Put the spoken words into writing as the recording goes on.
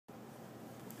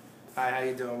Hi, how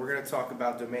you doing? We're going to talk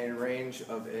about domain and range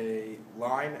of a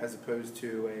line as opposed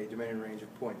to a domain and range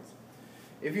of points.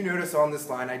 If you notice on this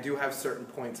line, I do have certain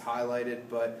points highlighted,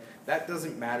 but that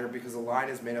doesn't matter because a line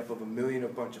is made up of a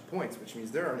bunch of points, which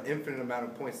means there are an infinite amount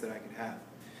of points that I could have.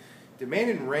 Domain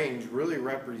and range really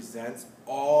represents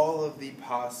all of the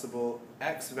possible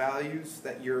x values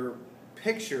that your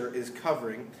picture is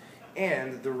covering,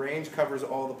 and the range covers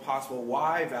all the possible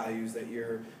y values that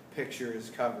your picture is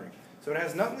covering. So it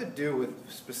has nothing to do with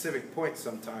specific points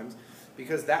sometimes,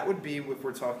 because that would be if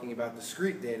we're talking about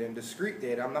discrete data. And discrete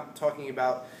data, I'm not talking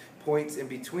about points in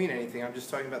between anything, I'm just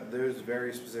talking about those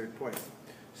very specific points.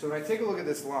 So when I take a look at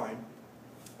this line,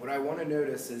 what I want to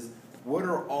notice is what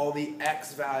are all the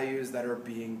x values that are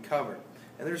being covered.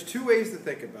 And there's two ways to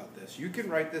think about this. You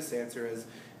can write this answer as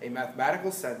a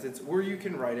mathematical sentence, or you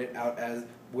can write it out as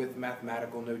with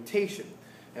mathematical notation.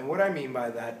 And what I mean by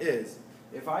that is,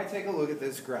 if I take a look at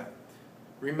this graph,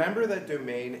 remember that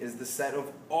domain is the set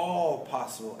of all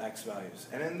possible x values.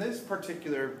 And in this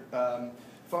particular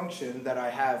function that I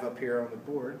have up here on the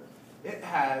board, it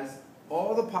has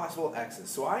all the possible x's.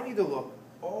 So I need to look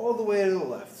all the way to the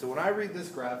left. So when I read this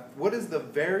graph, what is the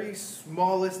very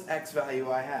smallest x value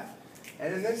I have?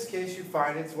 And in this case, you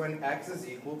find it's when x is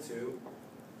equal to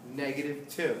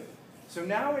 -2. So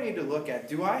now I need to look at,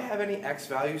 do I have any x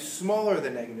values smaller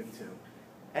than -2?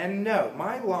 And no,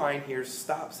 my line here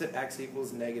stops at x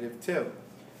equals -2.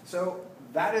 So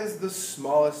that is the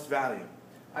smallest value.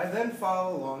 I then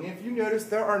follow along. If you notice,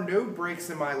 there are no breaks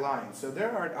in my line. So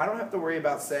I don't have to worry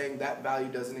about saying that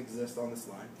value doesn't exist on this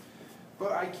line.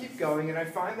 But I keep going, and I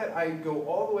find that I go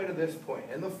all the way to this point.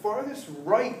 And the farthest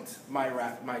right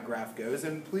my graph goes,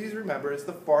 and please remember, it's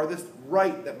the farthest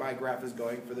right that my graph is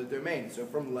going for the domain, so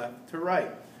from left to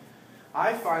right.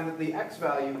 I find that the x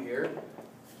value here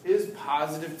is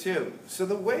 +2. So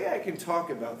the way I can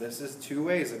talk about this is two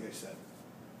ways, like I said.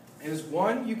 Is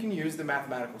one, you can use the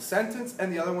mathematical sentence,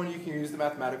 and the other one, you can use the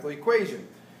mathematical equation.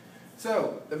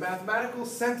 So the mathematical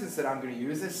sentence that I'm going to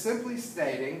use is simply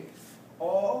stating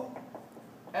all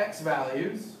x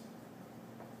values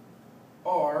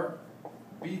are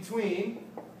between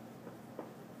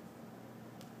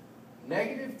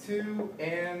 -2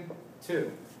 and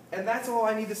 2. And that's all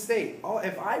I need to state.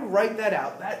 If I write that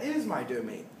out, that is my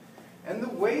domain. And the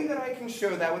way that I can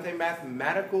show that with a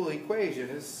mathematical equation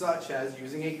is such as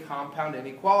using a compound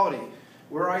inequality,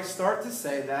 where I start to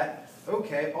say that,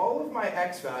 okay, all of my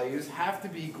x values have to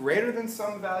be greater than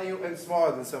some value and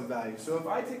smaller than some value. So if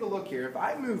I take a look here, if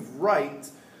I move right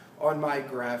on my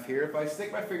graph here, if I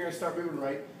stick my finger and start moving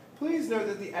right, please note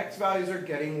that the x values are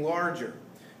getting larger.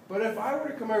 But if I were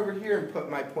to come over here and put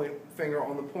my finger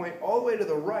on the point all the way to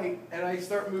the right, and I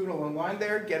start moving along the line,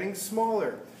 they're getting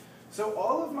smaller. So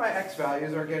all of my x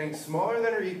values are getting smaller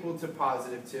than or equal to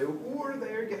 +2, or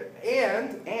they're getting,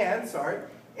 and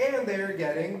they're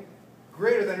getting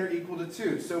greater than or equal to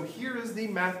 2. So here is the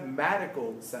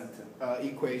mathematical sentence,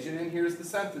 equation, and here's the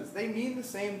sentence. They mean the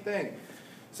same thing.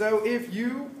 So if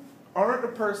you aren't a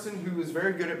person who is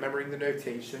very good at remembering the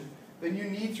notation, then you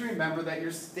need to remember that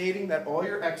you're stating that all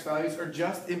your x values are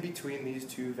just in between these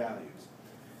two values.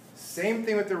 Same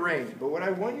thing with the range, but what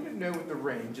I want you to know with the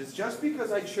range is just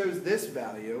because I chose this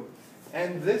value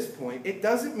and this point, it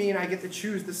doesn't mean I get to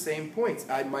choose the same points.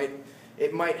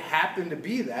 It might happen to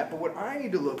be that, but what I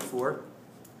need to look for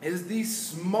is the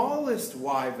smallest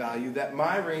y value that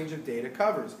my range of data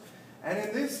covers. And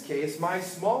in this case, my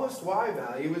smallest y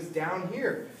value is down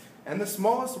here. And the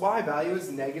smallest y value is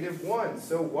 -1.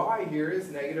 So y here is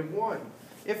 -1.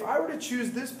 If I were to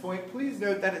choose this point, please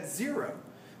note that it's 0.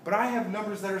 But I have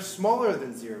numbers that are smaller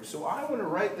than 0. So I want to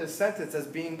write this sentence as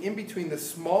being in between the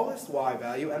smallest y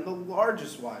value and the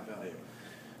largest y value.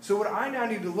 So what I now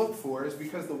need to look for is,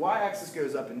 because the y-axis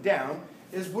goes up and down,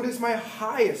 is what is my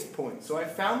highest point. So I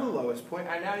found the lowest point.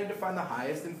 I now need to find the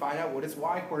highest and find out what its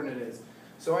y-coordinate is.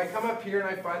 So I come up here and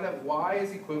I find that y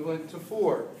is equivalent to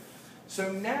 4.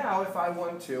 So now if I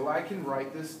want to, I can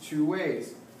write this two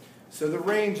ways. So the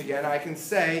range, again, I can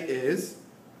say is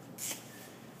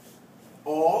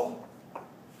all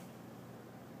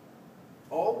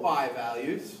y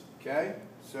values, okay?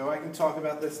 So I can talk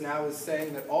about this now as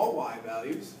saying that all y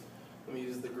values, let me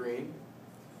use the green,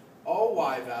 all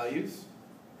y values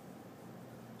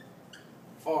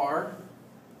are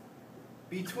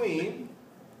between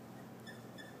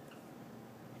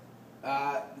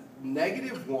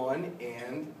 -1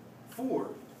 and 4.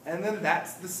 And then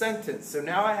that's the sentence. So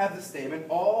now I have the statement,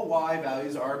 all y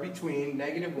values are between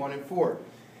 -1 and 4.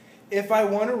 If I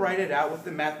want to write it out with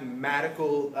the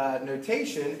mathematical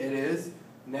notation, it is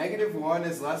 -1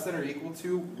 is less than or equal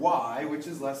to y, which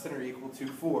is less than or equal to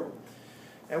 4.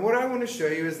 And what I want to show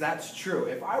you is that's true.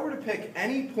 If I were to pick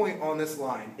any point on this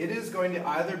line, it is going to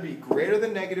either be greater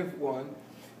than -1,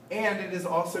 and it is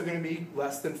also going to be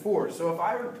less than 4. So if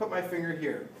I were to put my finger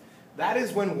here, that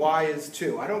is when y is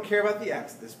 2. I don't care about the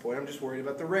x at this point, I'm just worried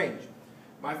about the range.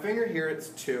 My finger here, it's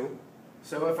 2.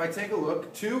 So if I take a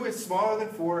look, 2 is smaller than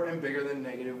 4 and bigger than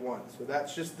 -1. So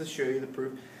that's just to show you the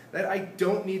proof that I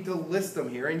don't need to list them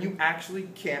here, and you actually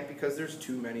can't because there's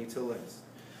too many to list.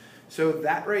 So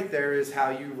that right there is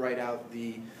how you write out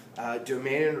the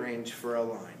domain and range for a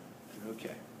line.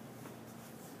 Okay.